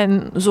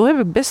 En zo heb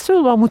ik best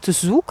wel wat moeten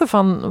zoeken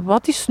van,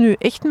 wat is nu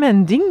echt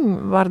mijn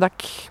ding, waar dat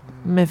ik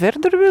mee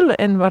verder wil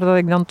en waar dat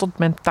ik dan tot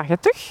mijn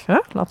 80,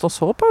 laat ons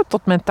hopen,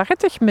 tot mijn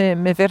 80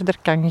 mee verder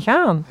kan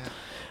gaan. Ja.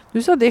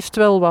 Dus dat heeft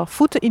wel wat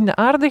voeten in de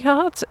aarde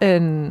gehad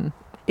en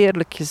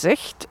eerlijk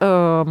gezegd,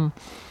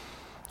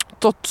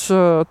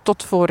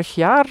 tot vorig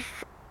jaar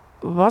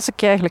was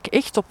ik eigenlijk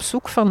echt op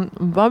zoek van,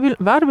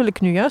 waar wil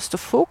ik nu juist de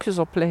focus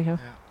op leggen?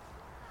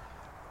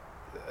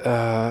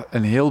 Ja.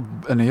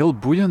 Een heel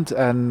boeiend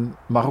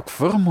maar ook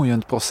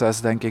vermoeiend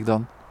proces, denk ik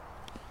dan.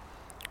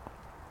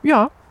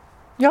 Ja,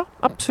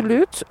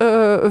 absoluut.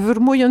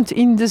 Vermoeiend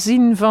in de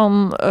zin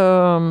van,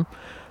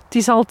 het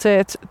is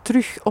altijd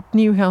terug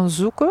opnieuw gaan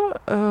zoeken.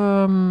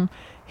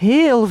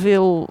 Heel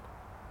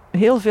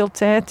veel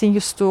tijd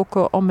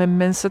ingestoken om met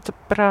mensen te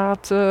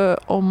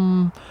praten,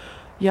 om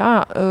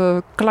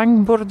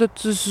klankborden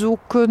te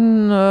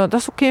zoeken. Dat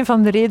is ook een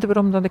van de redenen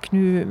waarom dat ik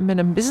nu met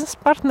een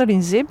businesspartner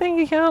in zee ben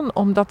gegaan.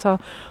 Omdat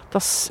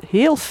dat is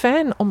heel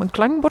fijn om een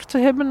klankbord te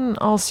hebben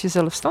als je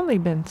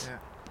zelfstandig bent. Ja.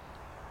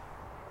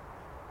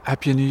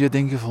 Heb je nu je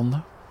ding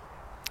gevonden?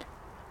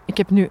 Ik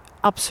heb nu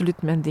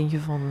absoluut mijn ding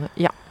gevonden,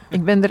 ja.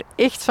 Ik ben er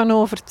echt van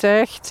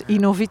overtuigd.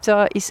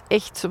 Innovita is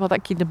echt wat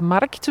ik in de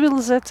markt wil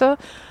zetten.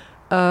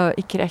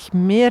 Ik krijg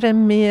meer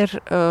en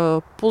meer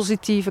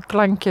positieve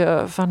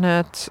klanken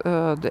vanuit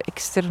de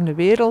externe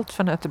wereld,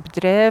 vanuit de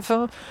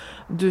bedrijven.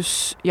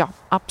 Dus ja,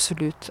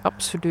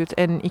 absoluut.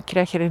 En ik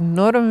krijg er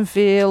enorm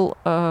veel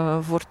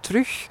voor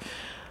terug.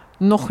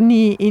 Nog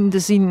niet in de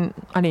zin,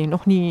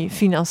 nog niet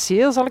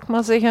financieel zal ik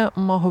maar zeggen,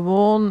 maar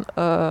gewoon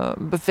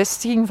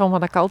bevestiging van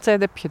wat ik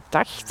altijd heb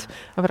gedacht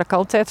en waar ik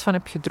altijd van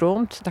heb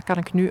gedroomd. Dat kan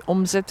ik nu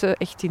omzetten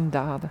echt in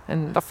daden.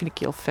 En dat vind ik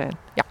heel fijn,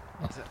 ja.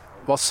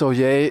 Wat zou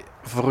jij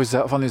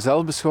van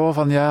jezelf beschouwen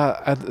van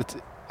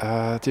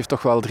het heeft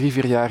toch wel 3-4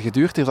 jaar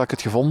geduurd eer dat ik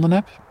het gevonden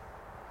heb,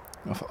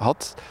 of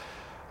had,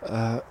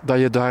 dat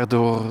je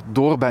daardoor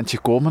door bent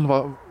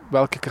gekomen?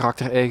 Welke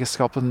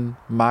karaktereigenschappen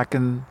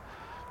maken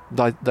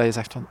dat je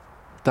zegt van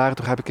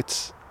daardoor heb ik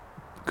het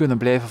kunnen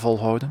blijven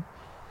volhouden?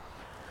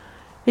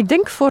 Ik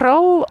denk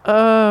vooral,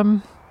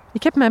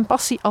 ik heb mijn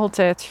passie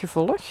altijd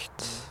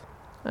gevolgd.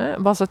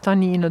 Was het dan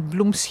niet in het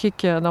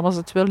bloemschikken, dan was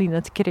het wel in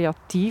het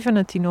creatieve,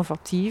 het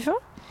innovatieve.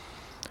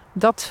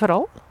 Dat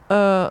vooral.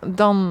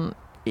 Dan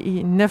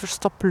never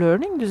stop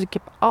learning. Dus ik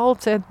heb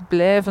altijd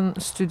blijven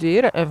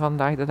studeren en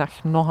vandaag de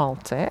dag nog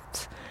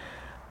altijd.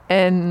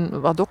 En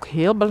wat ook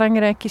heel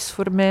belangrijk is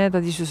voor mij,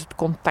 dat is dus het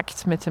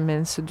contact met de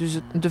mensen. Dus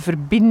de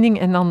verbinding,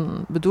 en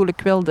dan bedoel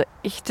ik wel de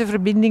echte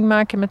verbinding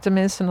maken met de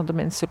mensen, naar de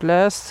mensen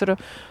luisteren,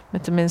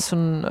 met de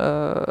mensen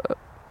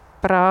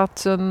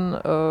praten.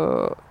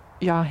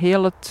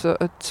 Heel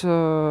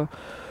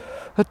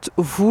het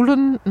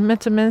voelen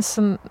met de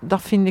mensen,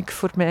 dat vind ik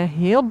voor mij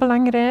heel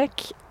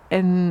belangrijk.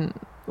 En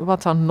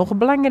wat dan nog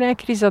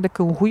belangrijker is, dat ik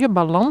een goede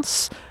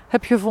balans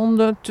heb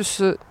gevonden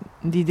tussen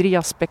die 3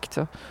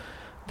 aspecten.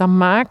 Dat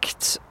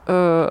maakt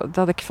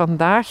dat ik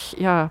vandaag,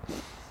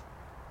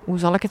 hoe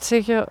zal ik het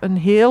zeggen, een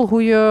heel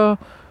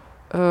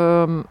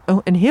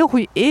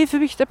goed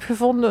evenwicht heb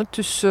gevonden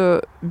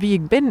tussen wie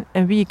ik ben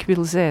en wie ik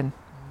wil zijn.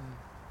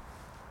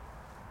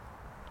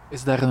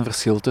 Is daar een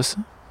verschil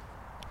tussen?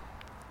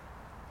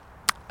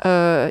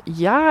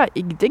 Ja,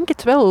 ik denk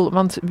het wel.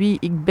 Want wie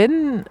ik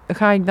ben,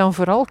 ga ik dan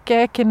vooral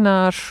kijken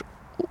naar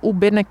hoe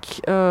ben ik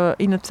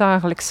in het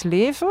dagelijks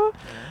leven.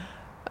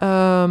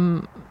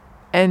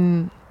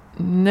 En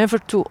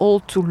never too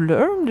old to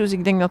learn. Dus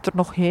ik denk dat er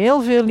nog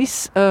heel veel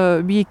is.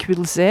 Wie ik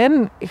wil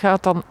zijn,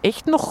 gaat dan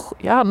echt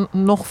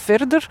nog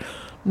verder,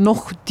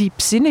 nog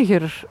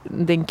diepzinniger,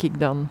 denk ik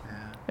dan.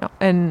 Ja,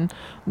 en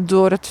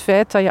door het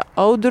feit dat je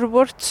ouder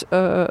wordt,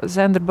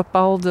 zijn er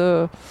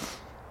bepaalde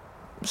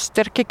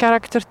sterke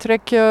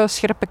karaktertrekken,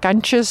 scherpe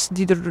kantjes,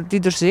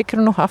 die er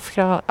zeker nog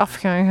af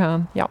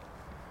gaan. Ja.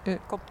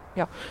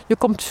 Je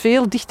komt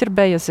veel dichter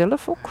bij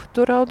jezelf ook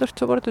door ouder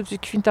te worden. Dus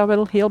ik vind dat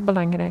wel heel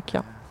belangrijk,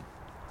 ja.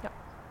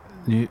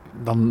 Nu,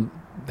 dan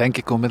denk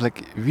ik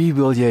onmiddellijk, wie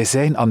wil jij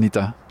zijn,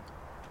 Anita?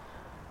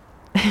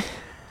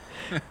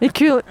 Ik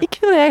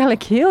wil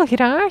eigenlijk heel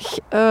graag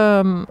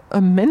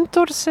een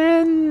mentor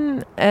zijn.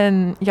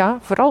 En ja,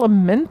 vooral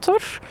een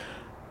mentor.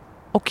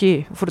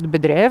 Oké, voor de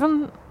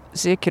bedrijven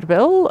zeker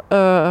wel.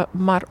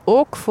 Maar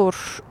ook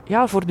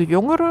voor de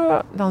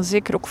jongeren, dan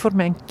zeker ook voor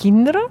mijn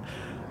kinderen.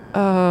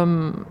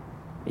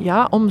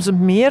 Om ze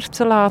meer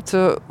te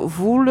laten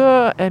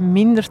voelen en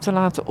minder te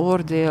laten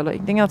oordelen.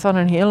 Ik denk dat dat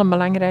een hele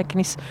belangrijke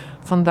is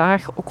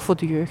vandaag, ook voor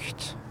de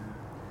jeugd.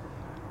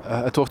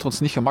 Het wordt ons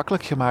niet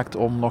gemakkelijk gemaakt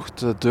om nog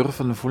te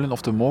durven voelen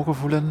of te mogen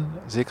voelen.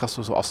 Zeker als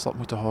we zo afstand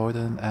moeten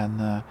houden.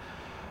 En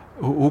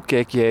hoe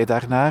kijk jij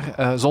daarnaar?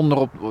 Zonder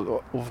op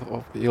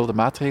heel de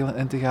maatregelen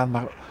in te gaan.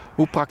 Maar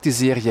hoe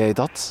praktiseer jij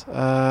dat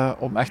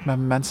om echt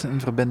met mensen in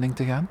verbinding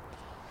te gaan?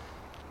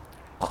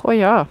 Goh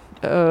ja,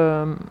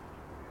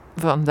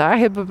 vandaag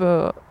hebben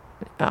we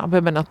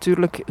hebben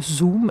natuurlijk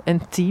Zoom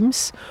en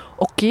Teams.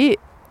 Oké,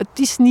 het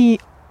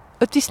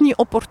is niet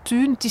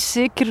opportun, het is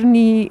zeker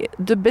niet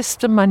de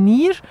beste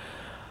manier.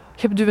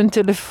 Je hebt een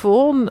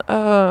telefoon,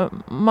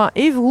 maar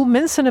evengoed,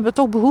 mensen hebben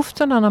toch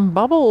behoefte aan een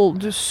babbel.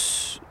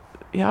 Dus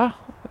ja,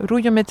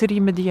 roeien met de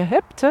riemen die je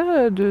hebt.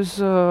 Hè. Dus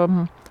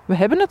we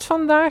hebben het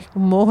vandaag, we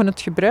mogen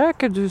het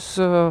gebruiken, dus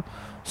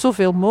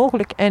zoveel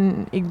mogelijk.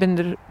 En ik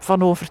ben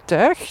ervan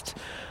overtuigd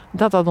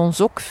dat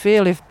ons ook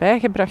veel heeft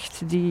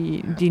bijgebracht,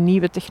 die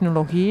nieuwe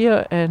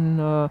technologieën. En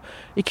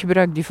ik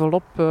gebruik die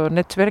volop.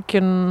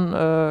 Netwerken,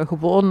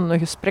 gewoon een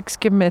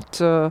gespreksje met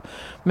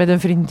een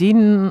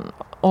vriendin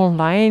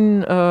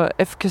online,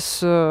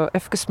 even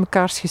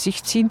mekaars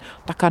gezicht zien.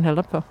 Dat kan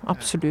helpen,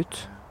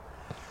 absoluut.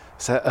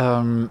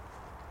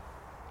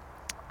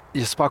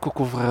 Je sprak ook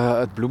over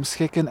het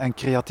bloemschikken en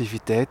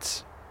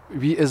creativiteit.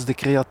 Wie is de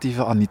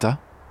creatieve Anita?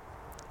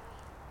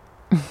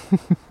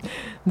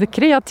 De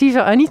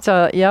creatieve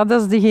Anita, ja,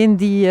 dat is degene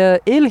die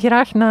heel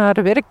graag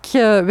naar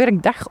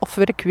werkdag of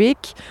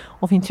werkweek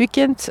of in het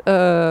weekend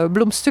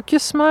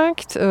bloemstukjes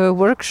maakt,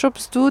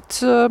 workshops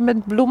doet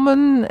met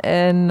bloemen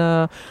en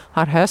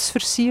haar huis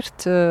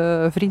versiert,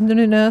 vrienden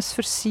hun huis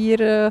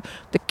versieren,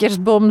 de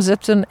kerstboom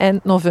zetten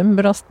eind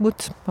november als het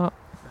moet. Ja.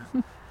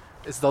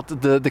 Is dat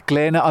de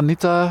kleine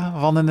Anita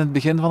van in het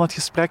begin van het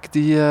gesprek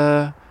die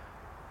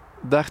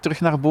daar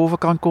terug naar boven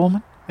kan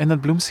komen? In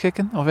het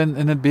bloemschikken of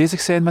in het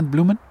bezig zijn met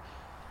bloemen?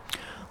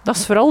 Dat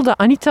is vooral de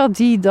Anita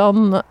die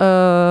dan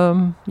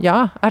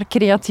haar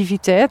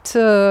creativiteit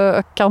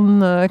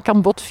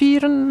kan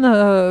botvieren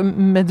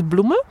met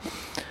bloemen.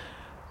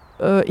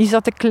 Is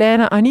dat de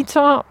kleine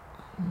Anita?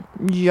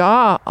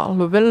 Ja,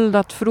 alhoewel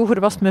dat vroeger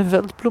was met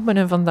veldbloemen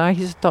en vandaag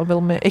is het dan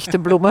wel met echte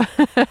bloemen.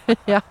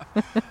 Ja.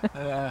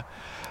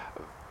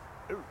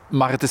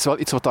 Maar het is wel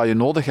iets wat je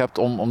nodig hebt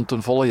om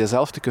ten volle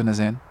jezelf te kunnen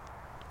zijn.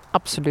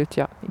 Absoluut,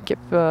 ja.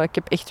 Ik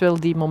heb echt wel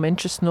die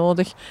momentjes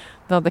nodig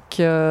dat ik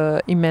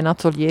in mijn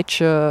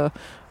ateliertje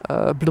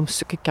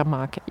bloemstukken kan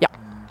maken. Ja,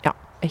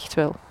 echt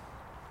wel.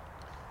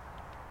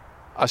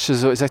 Als je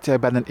zo zegt, jij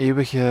bent een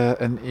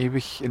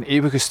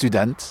eeuwige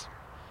student.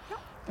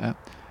 Ja.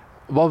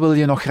 Wat wil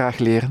je nog graag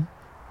leren?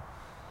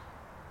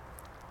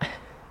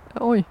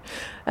 Oei.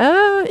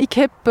 Ik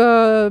heb...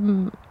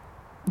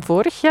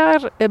 Vorig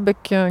jaar heb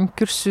ik een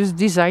cursus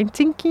Design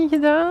Thinking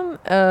gedaan.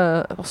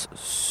 Dat was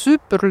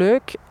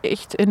superleuk,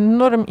 echt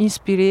enorm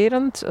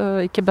inspirerend.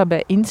 Ik heb dat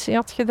bij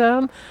INSEAD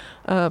gedaan.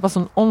 Het was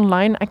een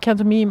online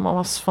academy, maar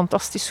was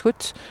fantastisch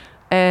goed.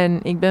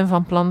 En ik ben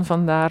van plan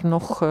van daar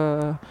nog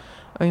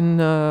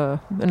een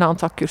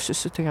aantal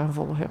cursussen te gaan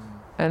volgen.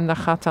 En dat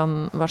gaat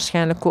dan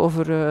waarschijnlijk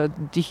over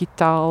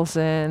digitaal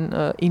zijn,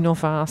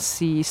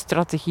 innovatie,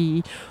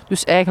 strategie.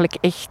 Dus eigenlijk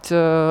echt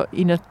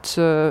in het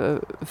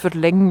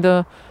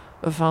verlengde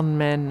van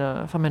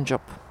mijn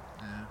job.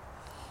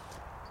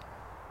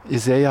 Je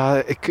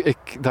zei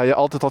dat je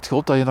altijd had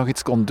gehoopt dat je nog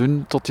iets kon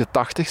doen tot je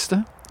 80ste.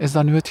 Is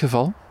dat nu het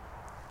geval?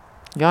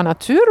 Ja,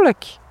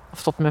 natuurlijk.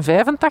 Of tot mijn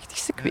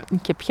 85ste.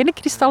 Ik heb geen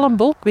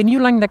kristallenbol. Ik weet niet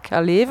hoe lang dat ik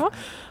ga leven.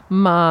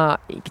 Maar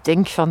ik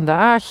denk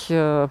vandaag...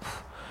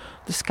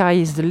 The sky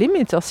is the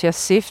limit. Als jij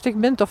 70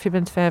 bent of je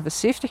bent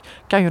 75,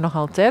 kan je nog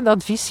altijd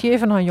advies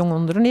geven aan jonge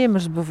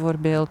ondernemers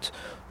bijvoorbeeld.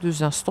 Dus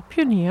dan stop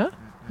je niet, hè?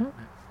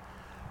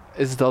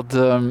 Is dat...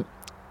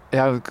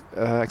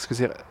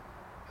 excuseer.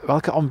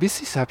 Welke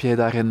ambities heb jij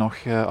daarin nog,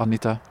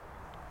 Anita?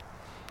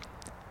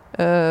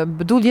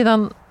 Bedoel je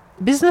dan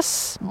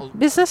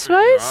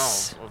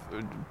business-wise? Ja,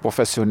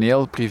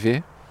 professioneel,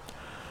 privé?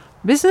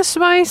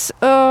 Business-wise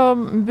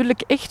wil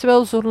ik echt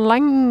wel zo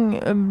lang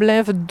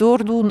blijven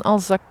doordoen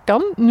als dat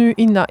kan. Nu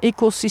in dat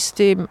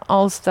ecosysteem,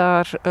 als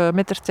daar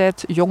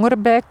mettertijd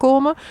jongeren bij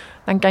komen,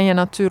 dan kan je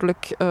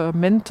natuurlijk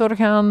mentor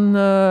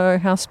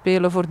gaan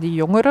spelen voor die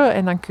jongeren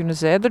en dan kunnen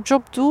zij de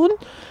job doen.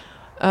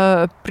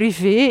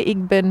 Privé,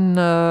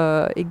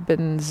 ik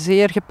ben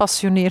zeer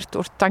gepassioneerd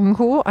door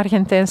tango,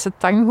 Argentijnse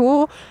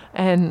tango.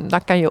 En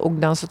dat kan je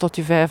ook dansen tot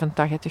je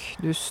 85,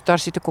 dus daar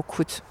zit ik ook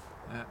goed.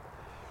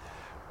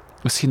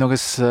 Misschien nog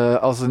eens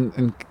als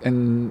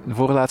een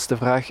voorlaatste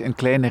vraag, een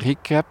kleine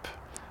recap.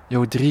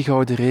 Jouw 3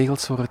 gouden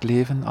regels voor het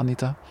leven,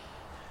 Anita?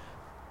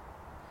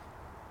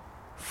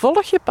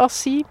 volg je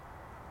passie,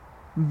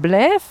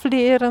 blijf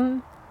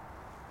leren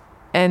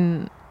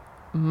en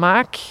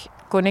maak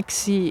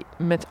connectie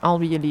met al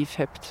wie je lief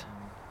hebt.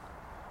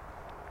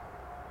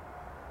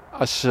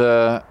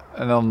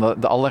 En dan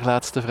de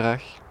allerlaatste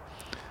vraag.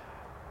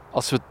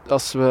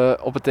 Als we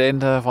op het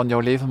einde van jouw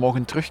leven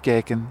mogen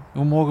terugkijken,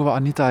 hoe mogen we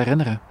Anita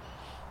herinneren?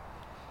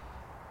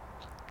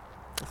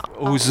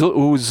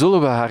 Hoe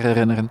zullen we haar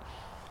herinneren?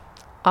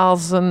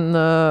 Als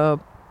een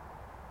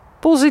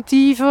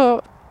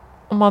positieve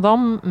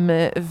madame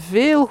met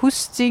veel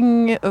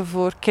goesting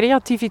voor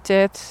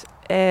creativiteit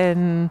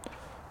en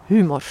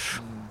humor.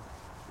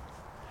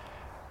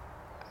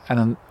 En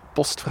een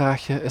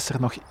postvraagje, is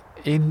er nog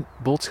één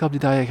boodschap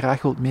die je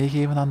graag wilt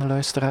meegeven aan de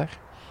luisteraar?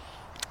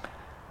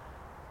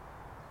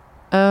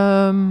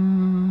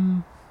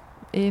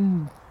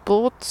 Een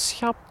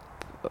boodschap.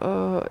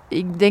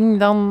 Ik denk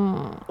dan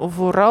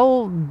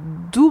vooral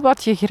doe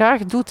wat je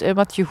graag doet en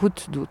wat je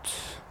goed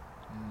doet.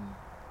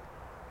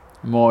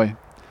 Mooi.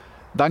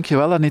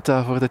 Dankjewel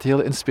Anita voor dit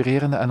hele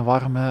inspirerende en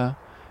warme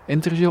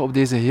interview op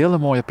deze hele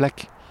mooie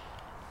plek.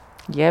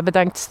 Jij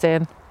bedankt,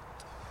 Stijn.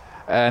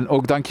 En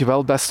ook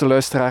dankjewel, beste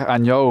luisteraar,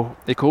 aan jou.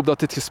 Ik hoop dat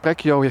dit gesprek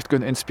jou heeft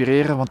kunnen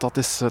inspireren, want dat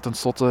is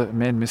tenslotte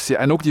mijn missie.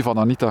 En ook die van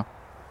Anita.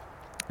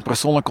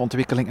 Persoonlijke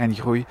ontwikkeling en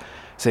groei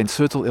zijn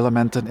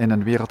sleutelelementen in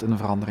een wereld in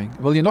verandering.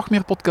 Wil je nog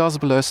meer podcasts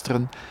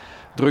beluisteren?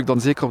 Druk dan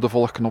zeker op de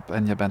volgknop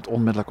en je bent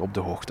onmiddellijk op de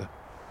hoogte.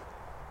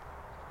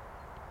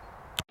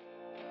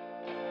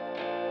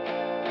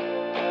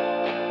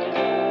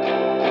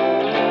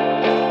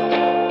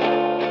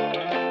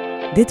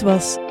 Dit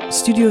was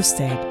Studio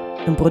Stijn,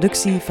 een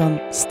productie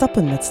van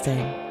Stappen met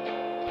Stijn.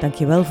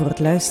 Dankjewel voor het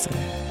luisteren.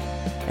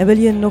 En wil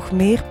je nog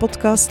meer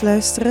podcasts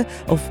luisteren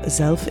of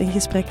zelf in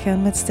gesprek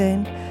gaan met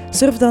Stijn?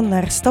 Surf dan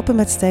naar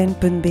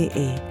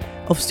stappenmetstijn.be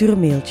of stuur een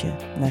mailtje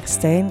naar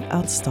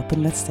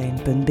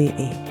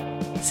stijn@stappenmetstijn.be.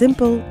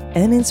 Simpel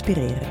en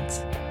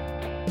inspirerend.